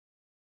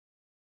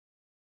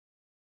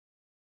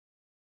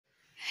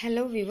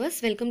Hello viewers,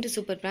 welcome to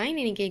Super Prime.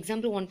 இன்னைக்கு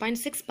example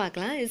 1.6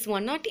 பார்க்கலாம். Is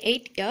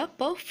 108 a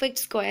perfect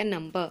square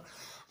number?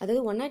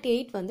 அதாவது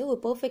 108 வந்து ஒரு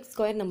perfect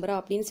square number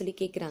அப்படின்னு சொல்லி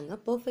கேட்குறாங்க.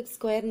 Perfect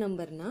square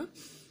numberனா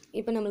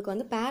இப்போ நம்மளுக்கு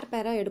வந்து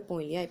பேரா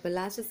எடுப்போம் இல்லையா? இப்போ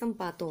லாஸ்ட் சம்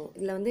பார்த்தோம்.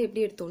 இதில் வந்து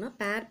எப்படி எடுத்தோம்னா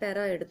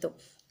பேரா எடுத்தோம்.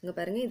 இங்கே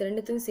பாருங்கள், இது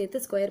ரெண்டுத்தையும்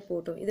சேர்த்து ஸ்கொயர்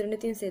போட்டோம், இது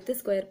ரெண்டுத்தையும் சேர்த்து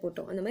ஸ்கொயர்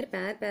போட்டோம். அந்த மாதிரி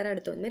பேரா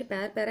எடுத்தோம். இந்த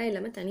மாதிரி பேரா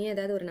இல்லாமல் தனியாக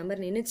ஏதாவது ஒரு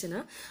நம்பர்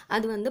நின்றுச்சுன்னா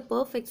அது வந்து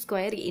பர்ஃபெக்ட்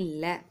ஸ்கொயர்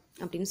இல்லை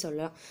அப்படின்னு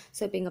சொல்லலாம்.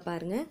 ஸோ இப்போ இங்கே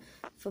பாருங்கள்,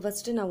 இப்போ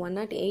ஃபஸ்ட்டு நான்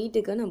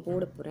 108க்கு நான்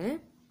போட போகிறேன்.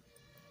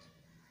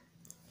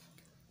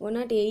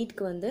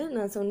 108க்கு வந்து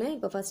நான் சொன்னேன்,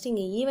 இப்போ ஃபஸ்ட்டு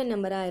இங்கே ஈவன்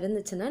நம்பராக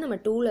இருந்துச்சுன்னா நம்ம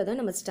 2ல் தான்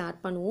நம்ம ஸ்டார்ட்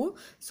பண்ணுவோம்.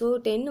 ஸோ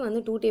 10 வந்து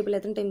 2 டேபிள்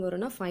எத்தனை டைம்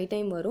வரும்னா 5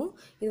 டைம் வரும்.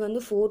 இது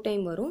வந்து 4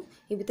 டைம் வரும்.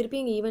 இப்போ திருப்பி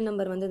இங்கே ஈவன்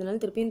நம்பர்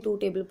வந்ததுனால திருப்பியும் 2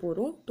 டேபிள்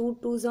போடும். 2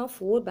 2s are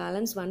 4,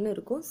 பேலன்ஸ் 1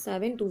 இருக்கும்.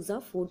 7 2s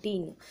are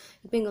 14.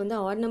 இப்போ இங்கே வந்து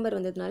ஆட் நம்பர்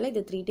வந்ததுனால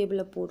இது 3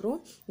 டேபிளில் போடுறோம்.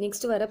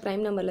 நெக்ஸ்ட் வர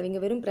ப்ரைம் நம்பரில்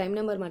இங்கே வெறும் ப்ரைம்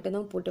நம்பர்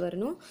மட்டும்தான் போட்டு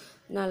வரணும்.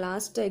 நான்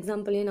லாஸ்ட்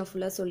எக்ஸாம்பிளையும் நான்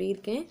ஃபுல்லாக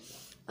சொல்லியிருக்கேன்.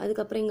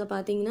 அதுக்கப்புறம் இங்கே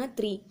பார்த்தீங்கன்னா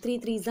 3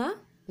 3s are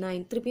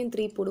 9, திருப்பியும்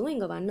 3 போடுவோம்,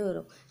 இங்கே 1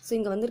 வரும். ஸோ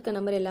இங்கே வந்திருக்க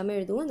நம்பர் எல்லாமே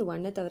எழுதுவோம், இந்த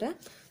 1 தவிர.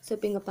 ஸோ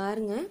இப்போ இங்கே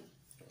பாருங்கள்,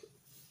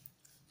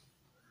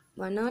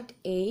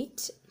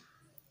 108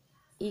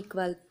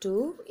 ஈக்குவல் டு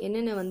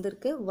என்னென்ன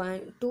வந்திருக்கு,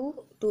 1 2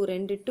 2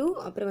 2 2,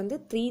 அப்புறம் வந்து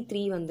 3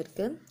 3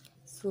 வந்திருக்கு.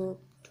 ஸோ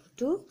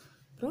 2 2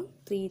 அப்புறம்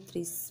 3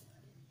 3s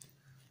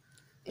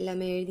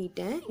எல்லாமே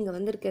எழுதிட்டேன். இங்கே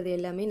வந்திருக்கிறது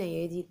எல்லாமே நான்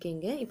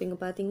எழுதியிருக்கேங்க. இப்போ இங்கே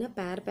பார்த்தீங்கன்னா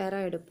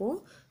பேராக எடுப்போம்.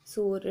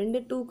 ஸோ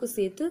 2 2க்கு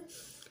சேர்த்து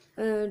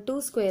 2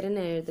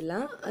 ஸ்கொயர்னு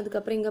எழுதலாம்.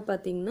 அதுக்கப்புறம் இங்கே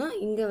பார்த்தீங்கன்னா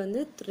இங்கே வந்து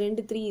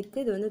 2 3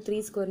 இருக்குது, இது வந்து 3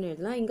 ஸ்கொயர்னு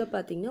எழுதலாம். இங்கே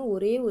பார்த்தீங்கன்னா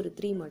ஒரே ஒரு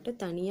 3 மட்டும்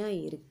தனியாக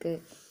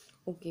இருக்குது.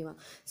 ஓகேவா?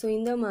 ஸோ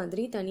இந்த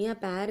மாதிரி தனியாக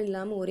பேர்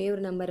இல்லாமல் ஒரே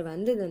ஒரு நம்பர்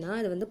வந்ததுன்னா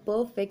அது வந்து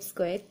பர்ஃபெக்ட்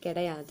ஸ்கொயர்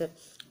கிடையாது.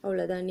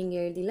 அவ்வளோதான்,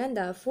 நீங்கள் எழுதிடலாம்.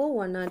 therefore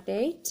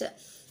 108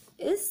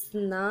 is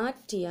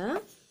not a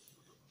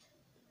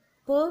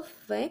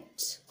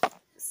perfect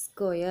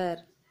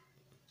square.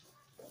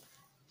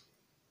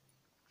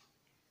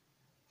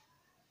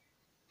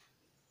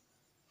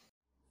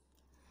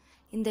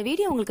 இந்த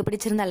வீடியோ உங்களுக்கு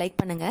பிடிச்சிருந்தா லைக்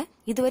பண்ணுங்க.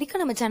 இது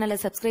வரைக்கும் நம்ம சேனலை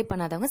சப்ஸ்கிரைப்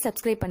பண்ணாதவங்க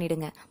சப்ஸ்கிரைப்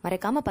பண்ணிடுங்க.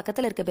 மறக்காம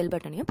பக்கத்துல இருக்க பெல்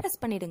பட்டனையும் பிரஸ்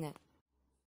பண்ணிடுங்க.